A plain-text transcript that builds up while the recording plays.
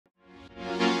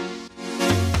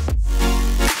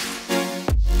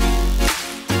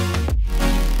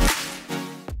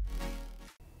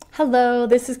Hello,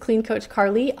 this is Clean Coach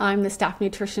Carly. I'm the staff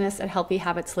nutritionist at Healthy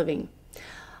Habits Living.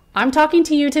 I'm talking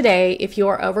to you today if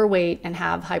you're overweight and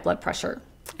have high blood pressure.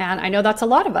 And I know that's a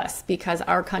lot of us because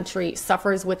our country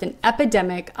suffers with an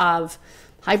epidemic of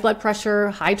high blood pressure,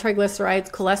 high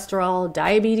triglycerides, cholesterol,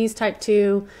 diabetes type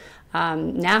 2,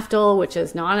 NAFLD, which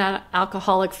is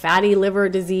non-alcoholic fatty liver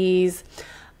disease,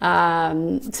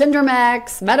 syndrome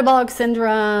X, metabolic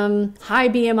syndrome, high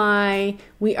BMI.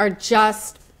 We are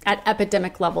just at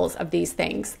epidemic levels of these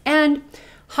things. And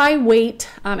high weight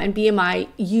and BMI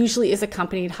usually is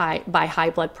accompanied by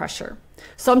high blood pressure.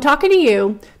 So I'm talking to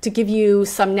you to give you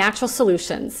some natural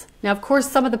solutions. Now, of course,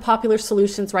 some of the popular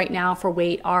solutions right now for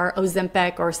weight are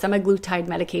Ozempic or semaglutide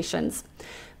medications.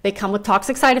 They come with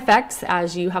toxic side effects,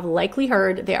 as you have likely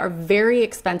heard. They are very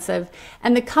expensive,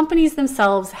 and the companies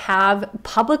themselves have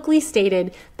publicly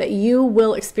stated that you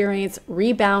will experience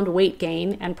rebound weight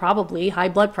gain and probably high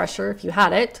blood pressure if you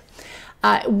had it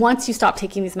once you stop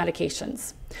taking these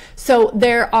medications. So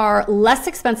there are less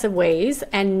expensive ways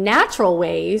and natural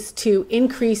ways to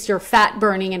increase your fat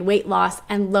burning and weight loss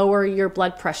and lower your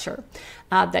blood pressure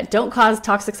that don't cause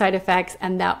toxic side effects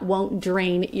and that won't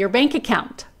drain your bank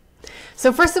account.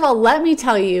 So first of all, let me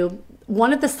tell you,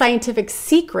 one of the scientific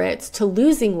secrets to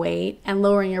losing weight and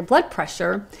lowering your blood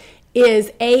pressure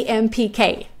is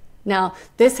AMPK. Now,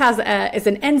 this is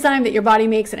an enzyme that your body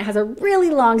makes, and it has a really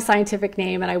long scientific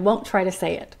name, and I won't try to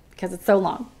say it because it's so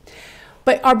long.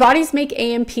 But our bodies make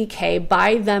AMPK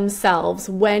by themselves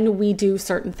when we do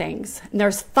certain things. And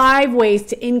there's 5 ways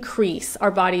to increase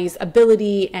our body's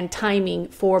ability and timing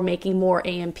for making more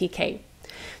AMPK.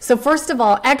 So first of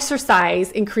all,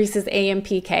 exercise increases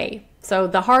AMPK. So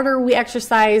the harder we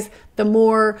exercise, the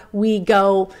more we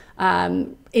go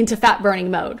into fat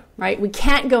burning mode, right? We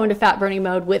can't go into fat burning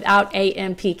mode without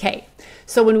AMPK.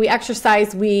 So when we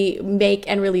exercise, we make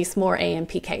and release more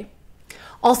AMPK.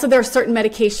 Also, there are certain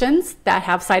medications that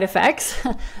have side effects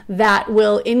that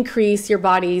will increase your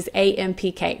body's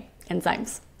AMPK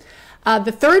enzymes.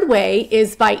 The third way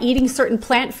is by eating certain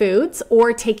plant foods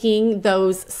or taking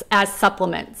those as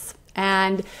supplements.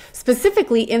 And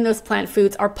specifically in those plant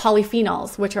foods are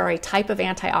polyphenols, which are a type of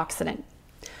antioxidant.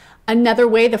 Another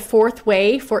way, the fourth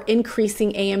way for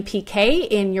increasing AMPK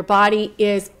in your body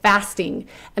is fasting.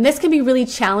 And this can be really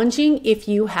challenging if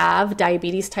you have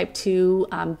diabetes type 2,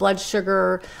 blood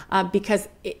sugar, because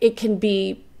it can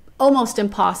be almost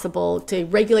impossible to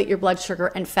regulate your blood sugar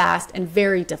and fast, and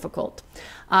very difficult.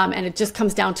 And it just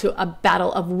comes down to a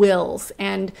battle of wills.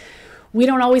 And we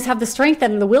don't always have the strength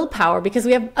and the willpower because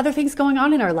we have other things going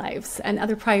on in our lives and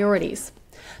other priorities.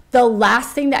 The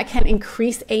last thing that can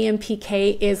increase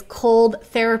AMPK is cold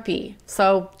therapy.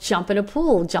 So jump in a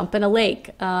pool, jump in a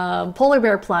lake, polar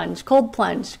bear plunge, cold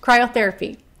plunge,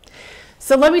 cryotherapy.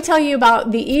 So let me tell you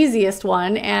about the easiest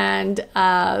one and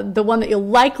the one that you'll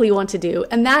likely want to do,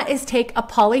 and that is take a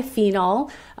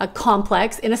polyphenol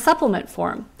complex in a supplement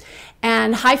form.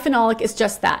 And high phenolic is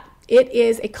just that. It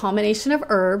is a combination of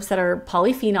herbs that are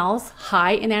polyphenols,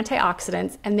 high in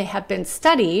antioxidants, and they have been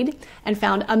studied and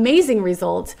found amazing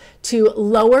results to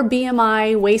lower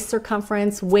BMI, waist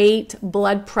circumference, weight,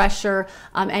 blood pressure,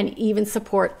 and even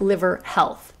support liver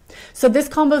health. So this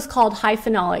combo is called high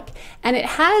phenolic, and it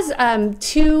has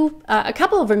a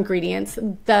couple of ingredients.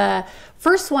 The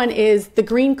first one is the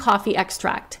green coffee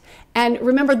extract. And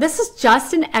remember, this is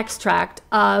just an extract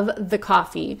of the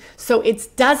coffee, so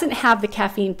it doesn't have the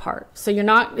caffeine part. So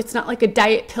it's not like a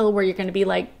diet pill where you're going to be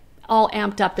like all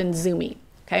amped up and zoomy.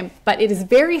 Okay, but it is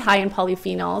very high in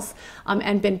polyphenols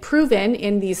and been proven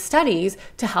in these studies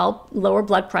to help lower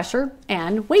blood pressure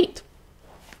and weight.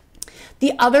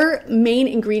 The other main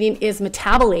ingredient is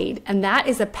metabolate, and that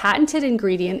is a patented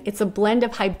ingredient. It's a blend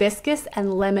of hibiscus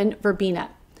and lemon verbena.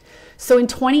 So in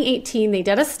 2018, they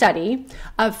did a study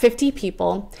of 50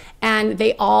 people, and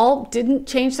they all didn't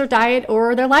change their diet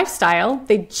or their lifestyle.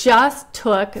 They just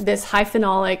took this high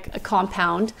phenolic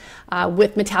compound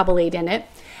with metabolate in it,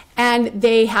 and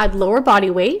they had lower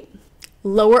body weight,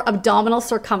 lower abdominal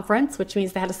circumference, which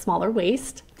means they had a smaller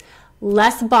waist,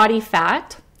 less body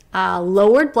fat,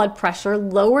 lowered blood pressure,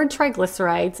 lowered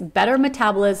triglycerides, better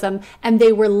metabolism, and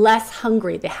they were less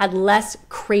hungry. They had less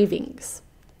cravings.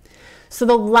 So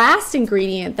the last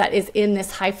ingredient that is in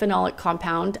this high phenolic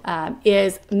compound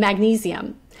is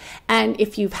magnesium. And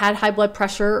if you've had high blood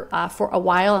pressure for a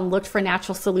while and looked for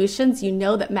natural solutions, you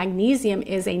know that magnesium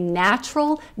is a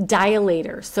natural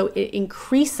dilator. So it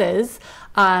increases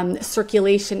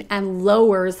circulation and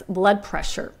lowers blood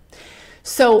pressure.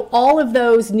 So all of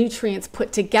those nutrients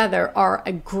put together are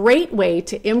a great way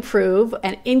to improve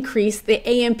and increase the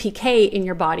AMPK in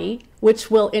your body, which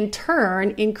will in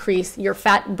turn increase your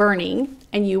fat burning,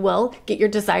 and you will get your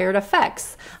desired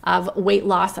effects of weight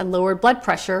loss and lowered blood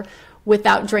pressure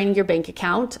without draining your bank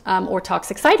account or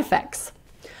toxic side effects.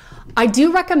 I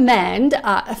do recommend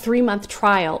a 3-month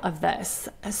trial of this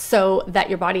so that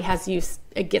your body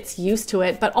gets used to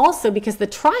it, but also because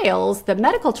the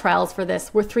medical trials for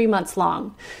this were 3 months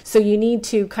long. So you need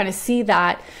to kind of see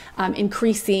that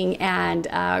increasing and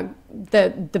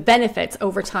the benefits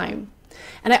over time.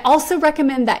 And I also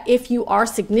recommend that if you are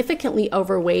significantly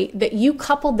overweight, that you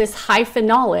couple this high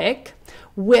phenolic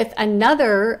with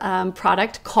another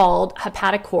product called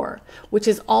Hepaticore, which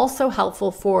is also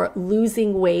helpful for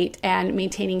losing weight and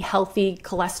maintaining healthy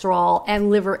cholesterol and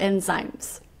liver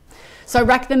enzymes. So I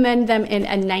recommend them in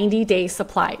a 90-day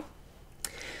supply.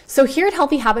 So here at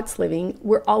Healthy Habits Living,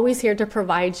 we're always here to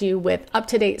provide you with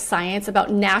up-to-date science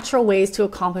about natural ways to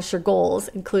accomplish your goals,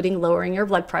 including lowering your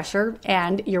blood pressure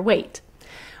and your weight.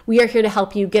 We are here to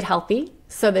help you get healthy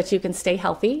so that you can stay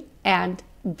healthy and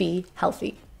be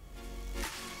healthy.